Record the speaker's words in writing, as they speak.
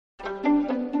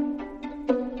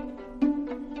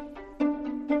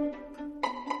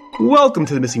Welcome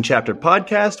to the Missing Chapter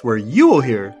podcast, where you will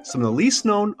hear some of the least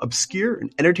known, obscure,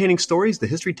 and entertaining stories the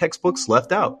history textbooks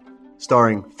left out,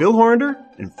 starring Phil Horander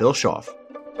and Phil Schaff.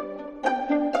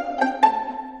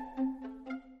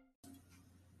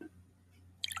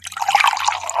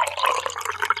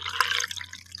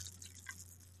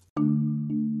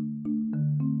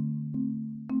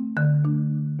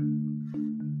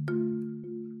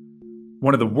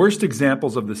 One of the worst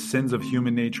examples of the sins of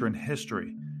human nature in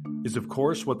history is, of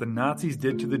course, what the Nazis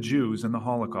did to the Jews in the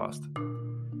Holocaust.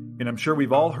 And I'm sure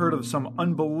we've all heard of some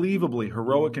unbelievably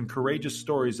heroic and courageous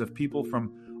stories of people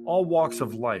from all walks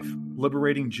of life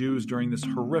liberating Jews during this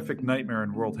horrific nightmare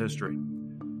in world history.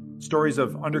 Stories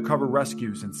of undercover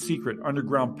rescues and secret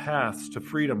underground paths to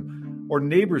freedom, or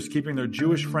neighbors keeping their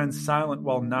Jewish friends silent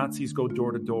while Nazis go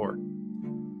door to door.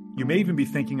 You may even be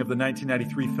thinking of the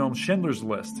 1993 film Schindler's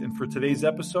List, and for today's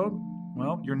episode,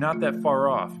 well, you're not that far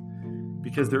off,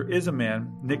 because there is a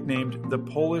man nicknamed the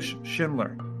Polish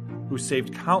Schindler who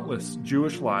saved countless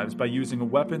Jewish lives by using a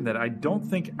weapon that I don't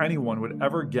think anyone would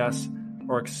ever guess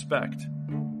or expect: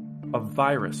 a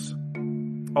virus.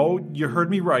 Oh, you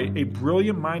heard me right. A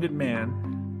brilliant-minded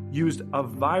man used a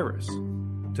virus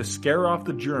to scare off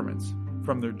the Germans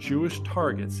from their Jewish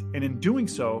targets, and in doing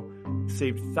so,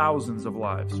 saved thousands of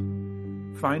lives.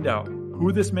 Find out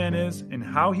who this man is and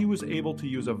how he was able to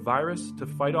use a virus to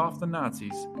fight off the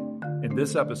Nazis in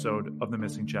this episode of The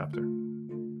Missing Chapter.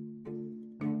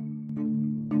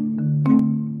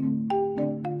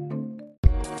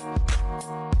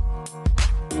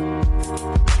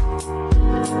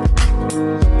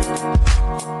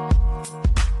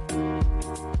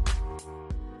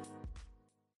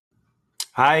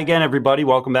 Hi again, everybody.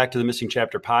 Welcome back to the Missing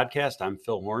Chapter podcast. I'm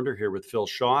Phil Horander here with Phil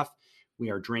Schaff. We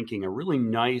are drinking a really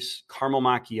nice caramel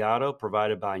macchiato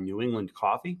provided by New England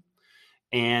Coffee.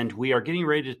 And we are getting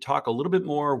ready to talk a little bit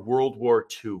more World War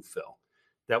II, Phil.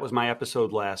 That was my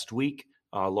episode last week,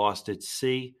 Lost at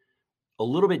Sea. A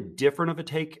little bit different of a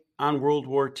take on World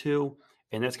War II.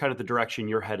 And that's kind of the direction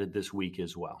you're headed this week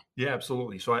as well. Yeah,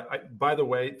 absolutely. So I by the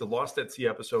way, the Lost at Sea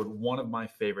episode, one of my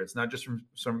favorites, not just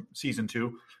from season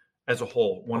 2, as a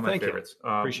whole, one of my favorites.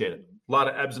 Appreciate it. A lot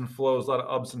of ebbs and flows, a lot of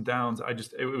ups and downs.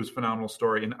 It was a phenomenal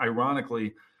story. And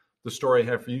ironically, the story I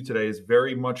have for you today is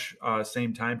very much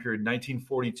same time period,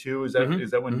 1942. Is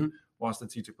that when Lost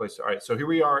at Sea took place? All right. So here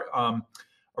we are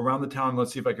around the town.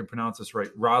 Let's see if I can pronounce this right.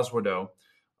 Roswado,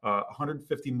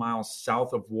 150 miles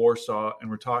south of Warsaw. And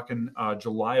we're talking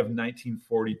July of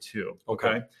 1942.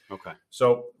 Okay.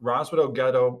 So Roswado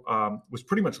Ghetto was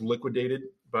pretty much liquidated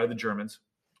by the Germans.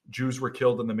 Jews were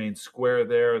killed in the main square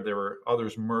there. There were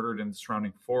others murdered in the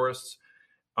surrounding forests.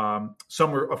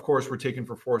 Some were, of course, taken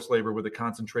for forced labor with a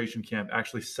concentration camp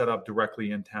actually set up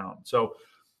directly in town. So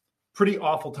pretty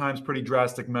awful times, pretty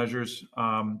drastic measures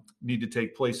need to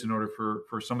take place in order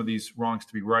for some of these wrongs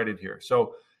to be righted here.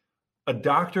 So a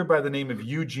doctor by the name of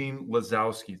Eugene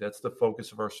Lazowski, that's the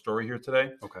focus of our story here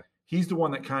today. Okay. He's the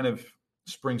one that kind of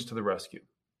springs to the rescue.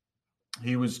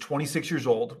 He was 26 years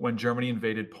old when Germany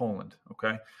invaded Poland,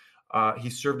 okay? He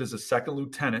served as a second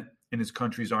lieutenant in his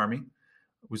country's army,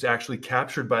 was actually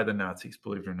captured by the Nazis,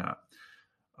 believe it or not.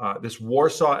 This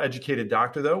Warsaw-educated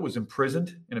doctor, though, was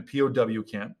imprisoned in a POW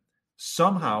camp,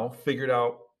 somehow figured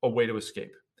out a way to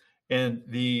escape. And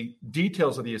the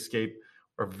details of the escape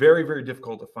are very, very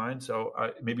difficult to find, so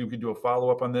maybe we could do a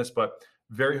follow-up on this, but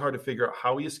very hard to figure out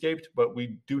how he escaped, but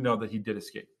we do know that he did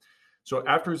escape. So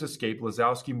after his escape,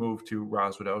 Lazowski moved to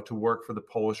Roswado to work for the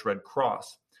Polish Red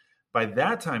Cross. By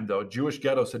that time, though, Jewish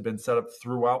ghettos had been set up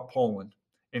throughout Poland,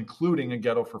 including a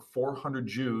ghetto for 400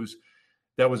 Jews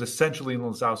that was essentially in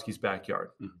Lazowski's backyard,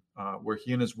 where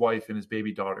he and his wife and his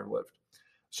baby daughter lived.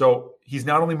 So he's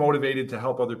not only motivated to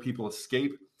help other people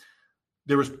escape,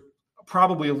 there was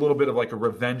probably a little bit of like a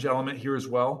revenge element here as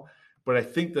well. But I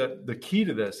think that the key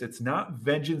to this, it's not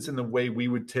vengeance in the way we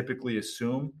would typically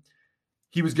assume.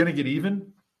 He was going to get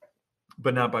even,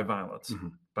 but not by violence,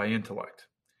 by intellect.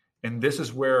 And this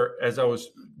is where, as I was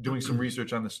doing some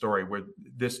research on the story, where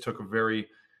this took a very,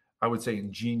 I would say,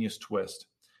 ingenious twist.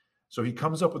 So he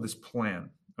comes up with this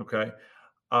plan, okay?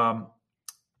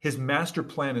 His master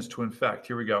plan is to infect,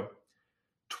 here we go,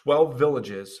 12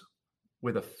 villages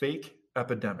with a fake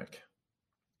epidemic.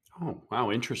 Oh,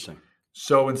 wow, interesting.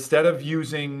 So instead of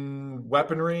using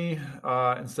weaponry,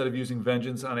 instead of using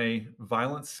vengeance on a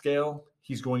violent scale,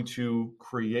 he's going to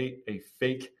create a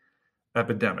fake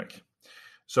epidemic.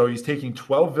 So he's taking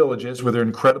 12 villages with an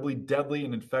incredibly deadly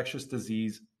and infectious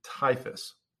disease,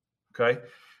 typhus. Okay.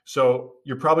 So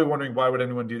you're probably wondering, why would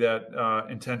anyone do that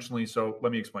intentionally? So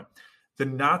let me explain. The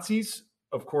Nazis,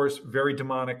 of course, very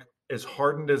demonic, as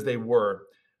hardened as they were,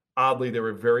 Oddly, they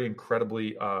were very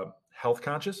incredibly health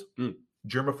conscious,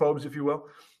 germaphobes, if you will.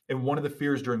 And one of the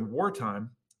fears during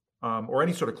wartime, or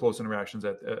any sort of close interactions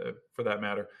for that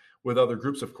matter, with other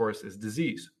groups, of course, is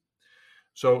disease.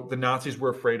 So the Nazis were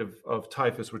afraid of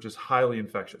typhus, which is highly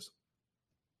infectious.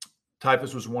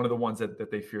 Typhus was one of the ones that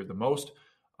they feared the most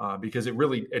because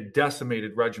it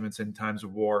decimated regiments in times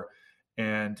of war.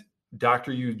 And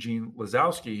Dr. Eugene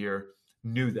Lazowski here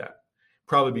knew that,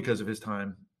 probably because of his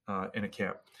time in a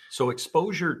camp. So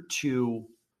exposure to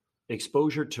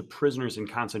prisoners in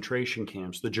concentration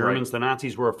camps, the Germans, the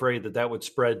Nazis were afraid that would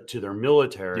spread to their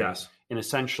military and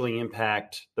essentially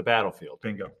impact the battlefield.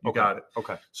 Bingo. You got it.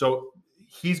 Okay. So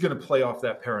he's going to play off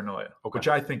that paranoia, which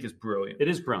I think is brilliant. It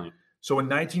is brilliant. So in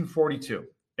 1942,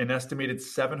 an estimated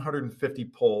 750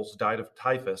 Poles died of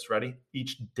typhus,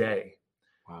 each day.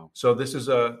 Wow. So this is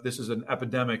an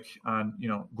epidemic on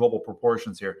global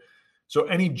proportions here. So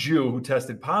any Jew who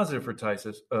tested positive for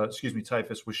typhus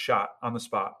was shot on the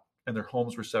spot, and their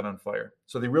homes were set on fire.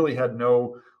 So they really had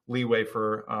no leeway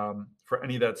for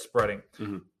any of that spreading.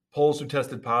 Mm-hmm. Poles who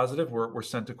tested positive were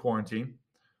sent to quarantine.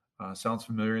 Sounds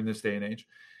familiar in this day and age.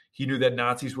 He knew that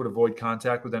Nazis would avoid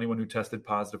contact with anyone who tested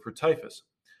positive for typhus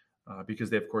because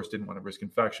they, of course, didn't want to risk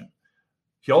infection.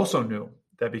 He also knew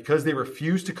that because they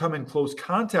refused to come in close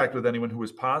contact with anyone who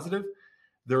was positive,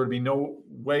 there would be no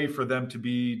way for them to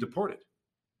be deported.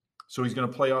 So he's going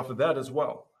to play off of that as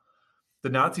well. The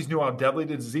Nazis knew how deadly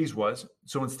the disease was,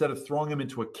 so instead of throwing them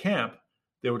into a camp,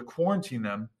 they would quarantine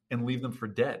them and leave them for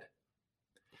dead.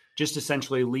 Just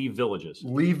essentially leave villages.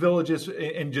 Leave villages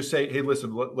and just say, hey,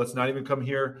 listen, let's not even come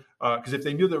here. Because if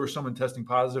they knew there was someone testing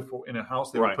positive in a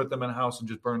house, they would put them in a house and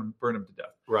just burn them to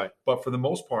death. Right. But for the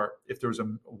most part, if there was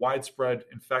a widespread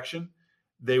infection,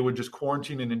 they would just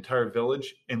quarantine an entire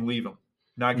village and leave them.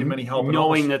 Not give them any help.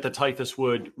 Knowing that the typhus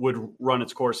would run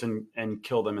its course and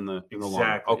kill them in the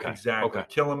long run. Exactly.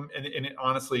 Kill them. And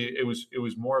honestly, it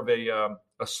was more of a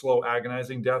slow,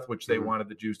 agonizing death, which they wanted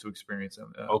the Jews to experience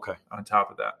on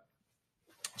top of that.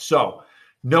 So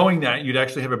knowing that, you'd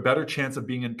actually have a better chance of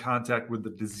being in contact with the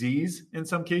disease in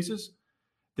some cases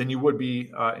than you would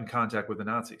be in contact with the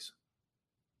Nazis.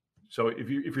 So if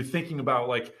you're thinking about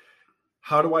like,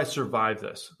 how do I survive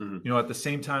this? Mm-hmm. At the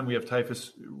same time, we have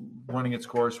typhus running its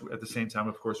course. At the same time,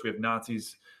 of course, we have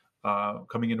Nazis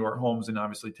coming into our homes and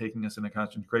obviously taking us into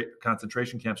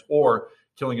concentration camps or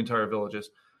killing entire villages.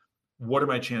 What are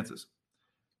my chances?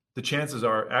 The chances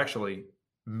are actually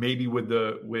maybe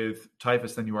with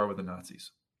typhus than you are with the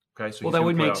Nazis. Okay, so that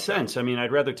would make sense. I mean,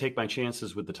 I'd rather take my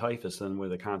chances with the typhus than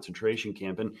with a concentration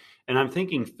camp. And I'm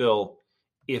thinking, Phil,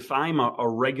 if I'm a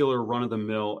regular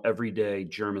run-of-the-mill, everyday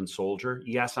German soldier,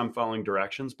 yes, I'm following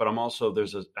directions, but I'm also,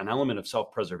 there's an element of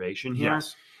self-preservation here.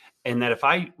 Yes. And that if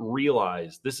I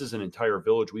realize this is an entire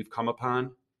village we've come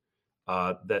upon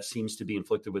that seems to be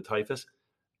inflicted with typhus,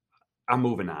 I'm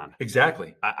moving on.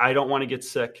 Exactly. I don't want to get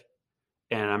sick,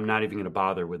 and I'm not even going to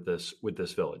bother with this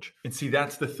village. And see,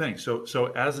 that's the thing.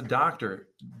 So as a doctor,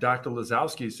 Dr.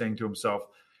 Lazowski is saying to himself,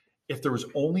 if there was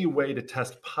only a way to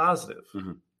test positive,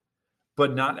 mm-hmm.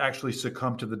 but not actually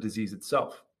succumb to the disease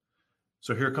itself.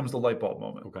 So here comes the light bulb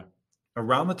moment. Okay.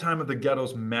 Around the time of the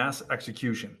ghetto's mass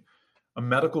execution, a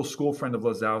medical school friend of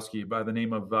Lazowski by the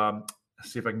name of,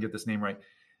 let's see if I can get this name right,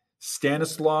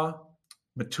 Stanislaw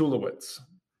Matulewicz,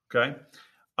 okay,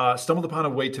 stumbled upon a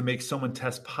way to make someone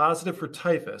test positive for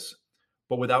typhus,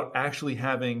 but without actually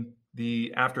having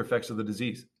the after effects of the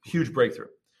disease. Huge breakthrough.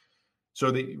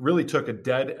 So they really took a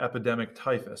dead epidemic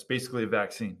typhus, basically a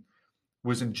vaccine,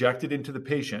 was injected into the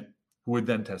patient who would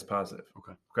then test positive.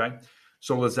 Okay.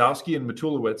 So Lazowski and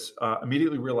Matulewicz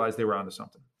immediately realized they were onto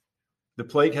something. The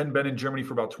plague hadn't been in Germany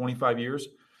for about 25 years,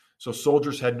 so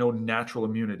soldiers had no natural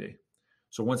immunity.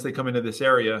 So once they come into this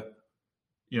area,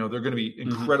 they're going to be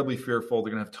incredibly mm-hmm. fearful.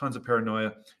 They're going to have tons of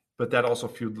paranoia, but that also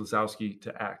fueled Lazowski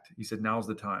to act. He said, now's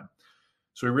the time.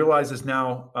 So he realizes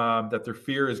now that their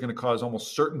fear is going to cause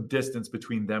almost certain distance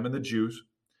between them and the Jews,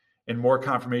 and more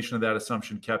confirmation of that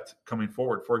assumption kept coming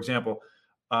forward. For example,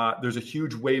 there's a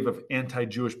huge wave of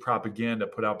anti-Jewish propaganda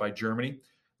put out by Germany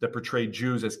that portrayed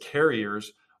Jews as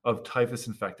carriers of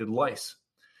typhus-infected lice.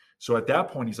 So at that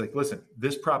point, he's like, listen,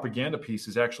 this propaganda piece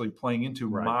is actually playing into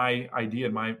my idea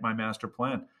and my master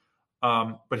plan.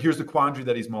 But here's the quandary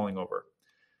that he's mulling over.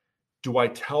 Do I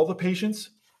tell the patients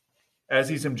as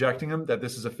he's injecting them that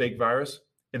this is a fake virus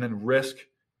and then risk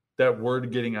that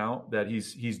word getting out that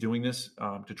he's doing this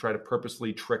to try to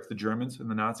purposely trick the Germans and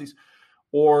the Nazis?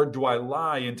 Or do I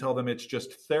lie and tell them it's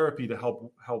just therapy to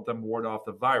help them ward off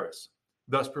the virus,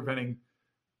 thus preventing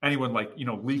anyone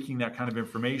leaking that kind of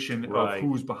information of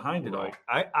who's behind it all?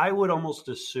 I would almost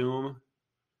assume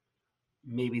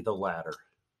maybe the latter.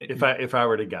 If I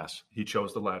were to guess, he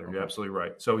chose the latter. Okay. You're absolutely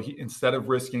right. So instead of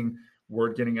risking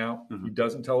word getting out, he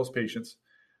doesn't tell his patients.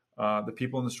 The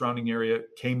people in the surrounding area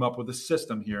came up with a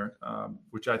system here,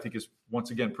 which I think is,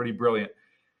 once again, pretty brilliant.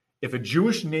 If a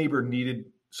Jewish neighbor needed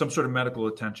some sort of medical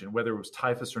attention, whether it was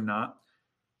typhus or not,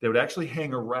 they would actually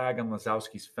hang a rag on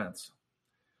Lazowski's fence.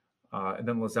 And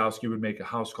then Lazowski would make a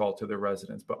house call to their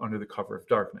residents, but under the cover of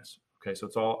darkness. Okay, so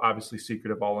it's all obviously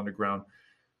secretive, all underground.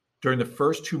 During the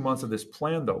first 2 months of this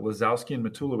plan, though, Lazowski and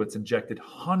Matulowicz injected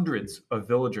hundreds of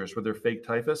villagers with their fake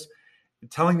typhus,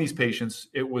 telling these patients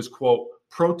it was, quote,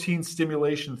 protein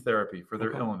stimulation therapy for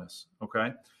their illness.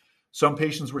 Okay, some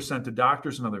patients were sent to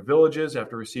doctors in other villages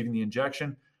after receiving the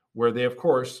injection, where they, of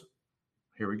course,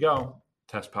 here we go,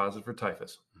 test positive for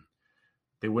typhus.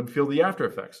 They wouldn't feel the after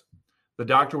effects. The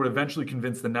doctor would eventually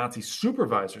convince the Nazi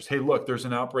supervisors, hey, look, there's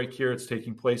an outbreak here. It's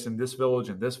taking place in this village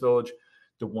and this village,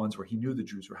 the ones where he knew the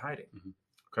Jews were hiding.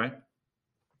 Okay.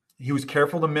 He was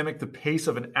careful to mimic the pace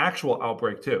of an actual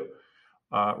outbreak too,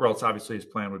 or else obviously his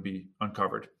plan would be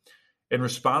uncovered. In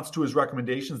response to his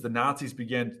recommendations, the Nazis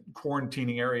began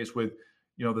quarantining areas with,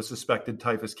 the suspected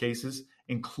typhus cases,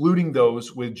 including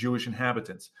those with Jewish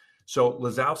inhabitants. So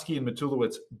Lazowski and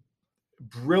Matulowicz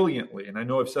brilliantly, and I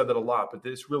know I've said that a lot, but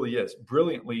this really is,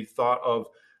 brilliantly thought of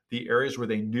the areas where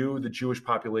they knew the Jewish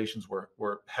populations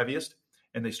were heaviest,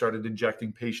 and they started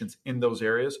injecting patients in those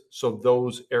areas. So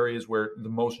those areas where the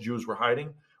most Jews were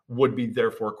hiding would be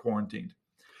therefore quarantined.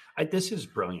 This is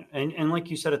brilliant. And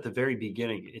like you said at the very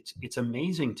beginning, it's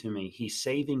amazing to me. He's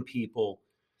saving people,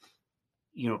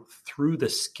 through the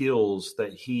skills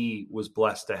that he was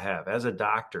blessed to have as a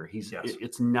doctor.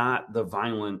 It's not the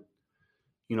violent,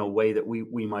 way that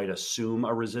we might assume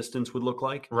a resistance would look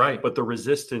like. Right. But the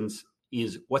resistance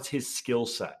is what's his skill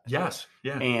set. Yes.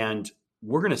 Yeah. And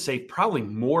we're going to save probably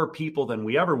more people than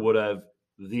we ever would have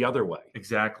the other way.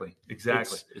 Exactly.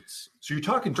 It's so you're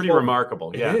talking pretty 12,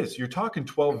 remarkable. It is. You're talking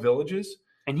 12 villages.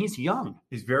 And he's young.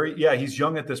 He's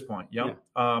young at this point. Yeah.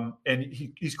 And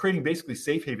he's creating basically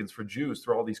safe havens for Jews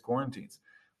through all these quarantines.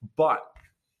 But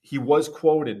he was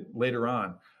quoted later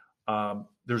on.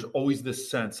 There's always this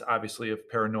sense, obviously, of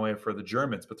paranoia for the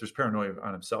Germans, but there's paranoia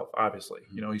on himself, obviously.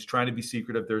 He's trying to be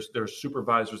secretive. There's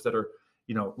supervisors that are,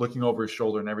 looking over his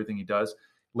shoulder and everything he does.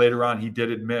 Later on, he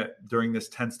did admit during this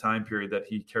tense time period that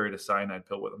he carried a cyanide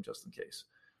pill with him just in case.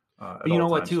 But you know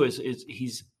what, too, is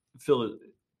he's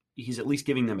at least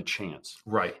giving them a chance.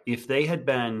 Right. If they had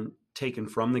been taken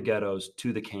from the ghettos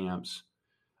to the camps,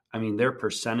 I mean, their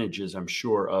percentages, I'm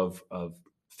sure, of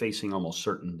facing almost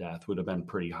certain death would have been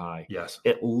pretty high. Yes.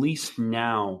 At least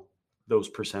now those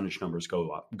percentage numbers go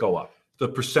up. The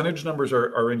percentage numbers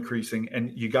are increasing,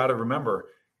 and you got to remember,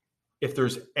 if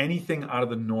there's anything out of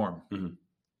the norm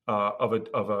of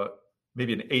a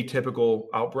maybe an atypical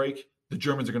outbreak, the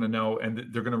Germans are going to know, and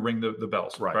they're going to ring the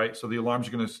bells, right? So the alarms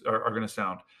are going to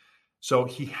sound. So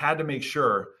he had to make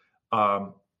sure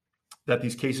that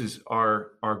these cases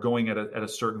are going at a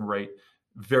certain rate,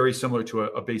 very similar to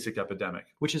a basic epidemic.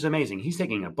 Which is amazing. He's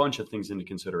taking a bunch of things into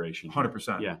consideration.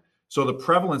 100%. Yeah. So the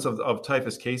prevalence of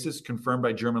typhus cases confirmed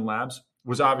by German labs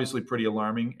was obviously pretty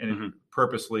alarming, and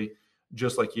purposely,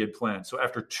 just like he had planned. So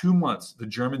after 2 months, the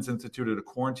Germans instituted a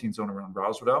quarantine zone around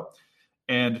Roswitha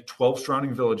and 12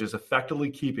 surrounding villages, effectively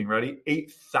keeping,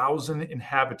 8,000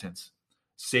 inhabitants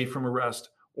safe from arrest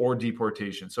or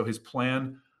deportation. So his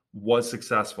plan was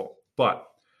successful, but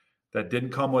that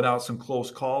didn't come without some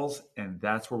close calls, and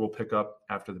that's where we'll pick up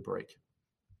after the break.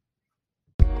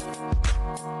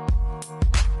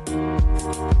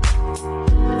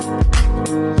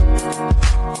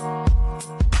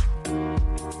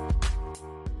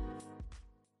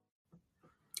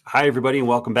 Hi, everybody, and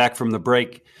welcome back from the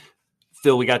break.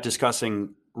 Phil, we got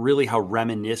discussing really how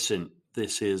reminiscent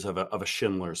this is of a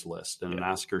Schindler's List and an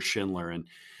Oskar Schindler, and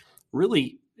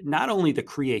really not only the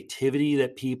creativity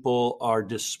that people are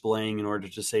displaying in order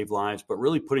to save lives, but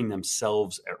really putting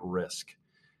themselves at risk,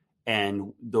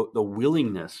 and the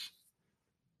willingness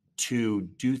to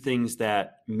do things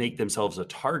that make themselves a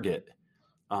target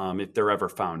if they're ever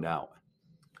found out.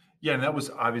 Yeah, and that was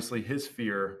obviously his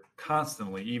fear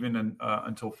constantly, even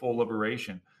until full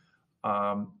liberation.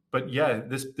 But yeah,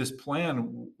 this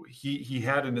plan he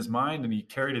had in his mind, and he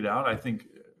carried it out, I think,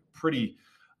 pretty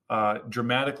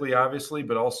dramatically, obviously,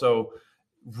 but also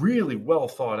really well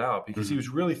thought out, because he was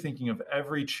really thinking of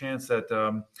every chance that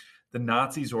the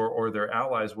Nazis or their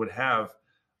allies would have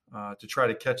to try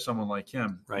to catch someone like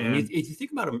him. Right. And if you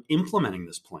think about him implementing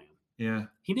this plan,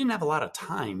 he didn't have a lot of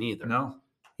time either. No.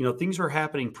 Things were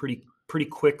happening pretty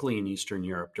quickly in Eastern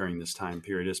Europe during this time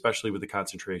period, especially with the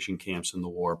concentration camps and the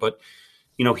war. But,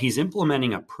 he's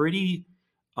implementing a pretty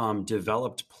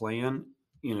developed plan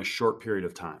in a short period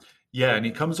of time. Yeah, and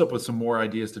he comes up with some more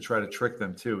ideas to try to trick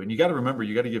them too. And you got to remember,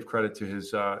 you got to give credit to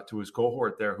his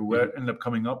cohort there, who ended up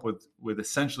coming up with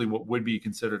essentially what would be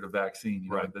considered a vaccine,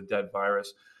 the dead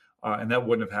virus, and that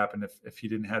wouldn't have happened if he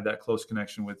didn't have that close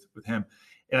connection with him.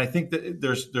 And I think that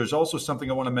there's also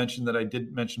something I want to mention that I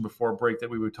did mention before break that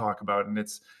we would talk about, and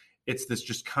it's this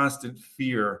just constant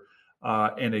fear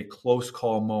and a close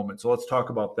call moment. So let's talk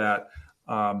about that.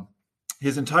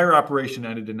 His entire operation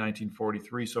ended in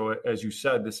 1943. So as you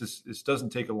said, this doesn't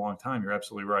take a long time. You're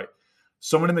absolutely right.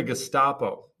 Someone in the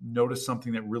Gestapo noticed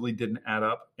something that really didn't add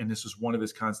up. And this is one of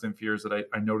his constant fears that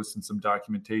I noticed in some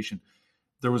documentation.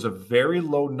 There was a very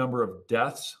low number of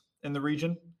deaths in the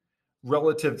region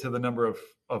relative to the number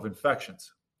of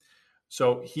infections.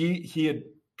 So he had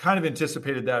kind of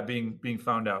anticipated that being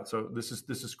found out. So this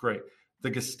is great.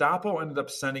 The Gestapo ended up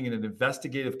sending in an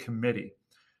investigative committee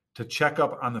to check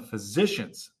up on the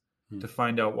physicians to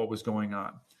find out what was going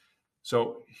on.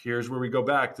 So here's where we go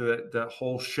back to that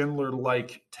whole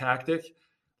Schindler-like tactic.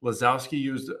 Lazowski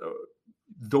used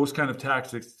those kind of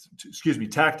tactics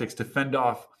to fend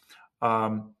off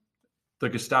the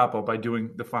Gestapo by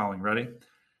doing the following. Ready?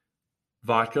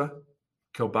 Vodka,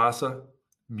 kielbasa,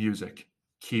 music.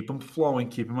 Keep them flowing.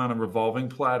 Keep them on a revolving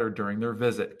platter during their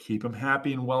visit. Keep them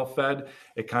happy and well-fed.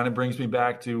 It kind of brings me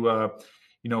back to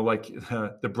like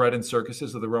the bread and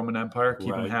circuses of the Roman Empire.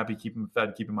 Keep them happy, keep them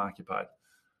fed, keep them occupied.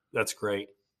 That's great.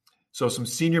 So some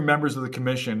senior members of the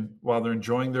commission, while they're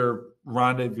enjoying their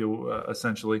rendezvous,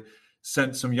 essentially,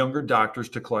 sent some younger doctors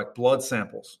to collect blood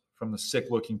samples from the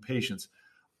sick-looking patients,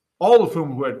 all of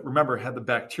whom had the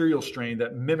bacterial strain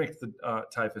that mimicked the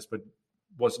typhus, but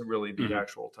wasn't really the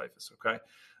actual typhus, okay?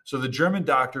 So the German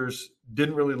doctors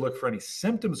didn't really look for any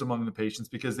symptoms among the patients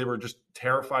because they were just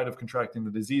terrified of contracting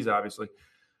the disease, obviously.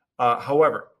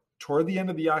 However, toward the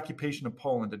end of the occupation of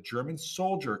Poland, a German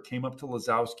soldier came up to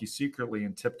Lazowski secretly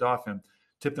and tipped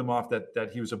him off that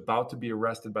he was about to be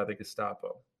arrested by the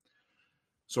Gestapo.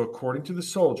 So according to the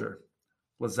soldier,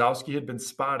 Lazowski had been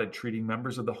spotted treating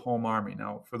members of the Home Army.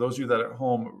 Now, for those of you that at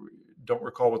home don't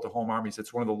recall what the Home Army is,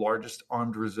 it's one of the largest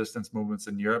armed resistance movements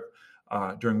in Europe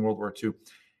during World War II.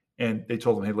 And they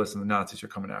told him, hey, listen, the Nazis are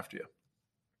coming after you.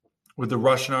 With the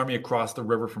Russian army across the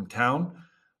river from town,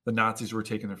 the Nazis were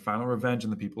taking their final revenge on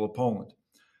the people of Poland.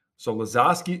 So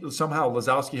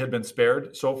Lazowski had been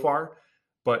spared so far,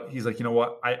 but he's like, you know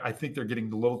what? I think they're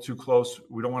getting a little too close.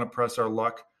 We don't want to press our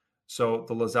luck. So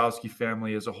the Lazowski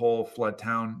family as a whole fled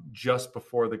town just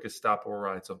before the Gestapo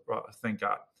arrived. So thank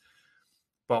God.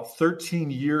 About 13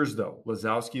 years, though,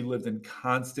 Lazowski lived in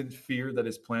constant fear that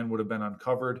his plan would have been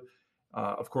uncovered,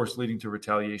 of course, leading to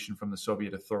retaliation from the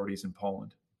Soviet authorities in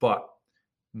Poland. But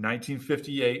in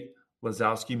 1958,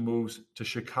 Lazowski moves to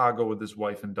Chicago with his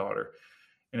wife and daughter.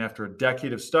 And after a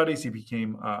decade of studies, he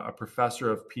became a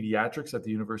professor of pediatrics at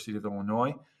the University of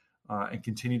Illinois and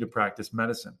continued to practice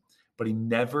medicine. But he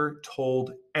never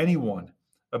told anyone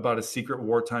about a secret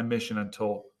wartime mission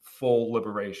until full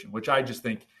liberation, which I just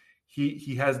think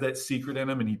he has that secret in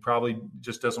him, and he probably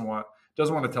just doesn't want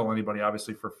to tell anybody,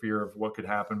 obviously, for fear of what could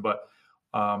happen. But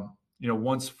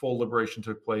once full liberation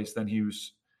took place, then he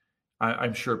was.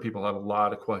 I'm sure people had a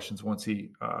lot of questions once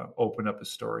he opened up his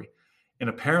story. And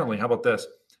apparently, how about this?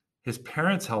 His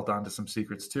parents held on to some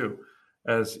secrets too,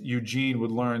 as Eugene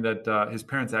would learn that his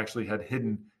parents actually had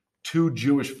hidden 2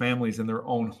 Jewish families in their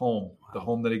own home, the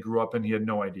home that he grew up in. He had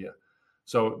no idea.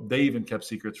 So they even kept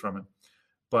secrets from him.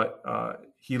 But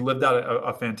he lived out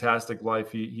a fantastic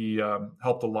life. He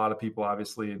helped a lot of people,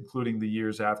 obviously, including the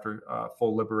years after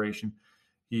full liberation.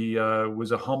 He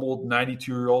was a humbled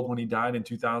 92-year-old when he died in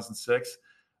 2006,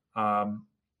 and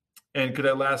could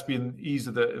at last be in the ease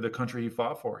of the country he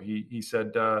fought for. He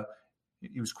said,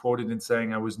 he was quoted in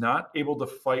saying, "I was not able to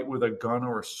fight with a gun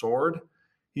or a sword,"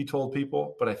 he told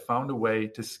people, "but I found a way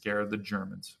to scare the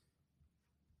Germans."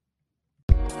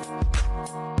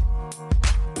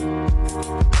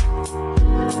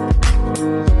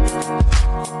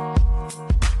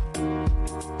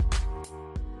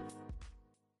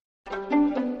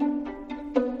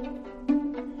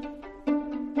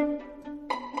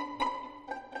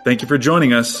 Thank you for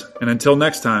joining us, and until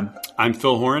next time, I'm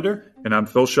Phil Horrender. And I'm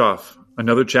Phil Schaff.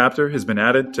 Another chapter has been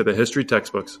added to the history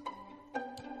textbooks.